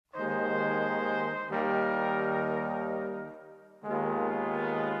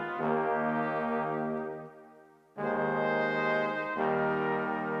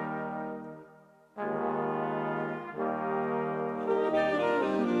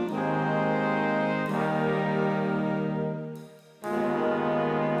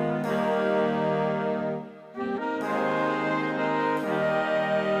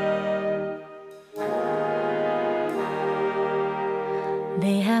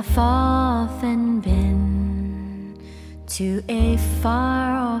They have often been to a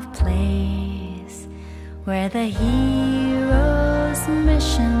far-off place where the hero's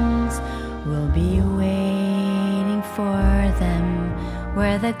missions will be waiting for them,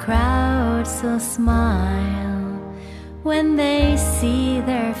 where the crowds will smile when they see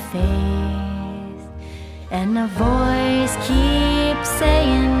their face, and a voice keeps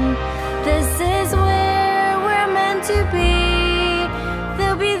saying, "This is where we're meant to be.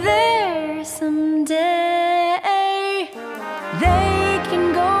 They'll be there someday. They can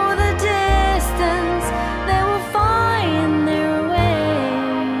go the distance. They will find their way.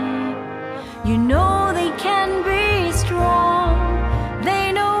 You know they can be strong. They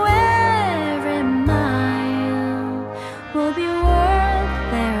know every mile will be worth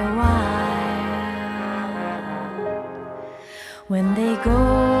their while. When they go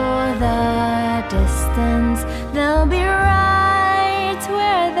the distance, they'll be right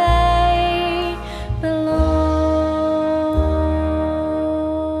where they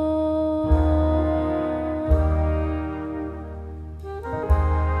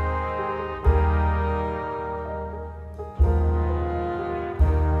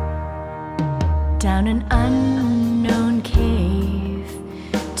an unknown cave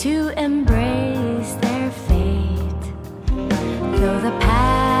to embrace their fate. Though the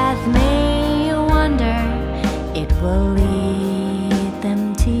path may wander, it will lead them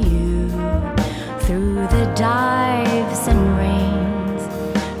to you. Through the dives and rains,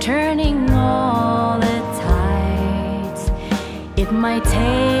 turning all the tides, it might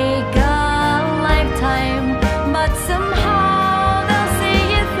take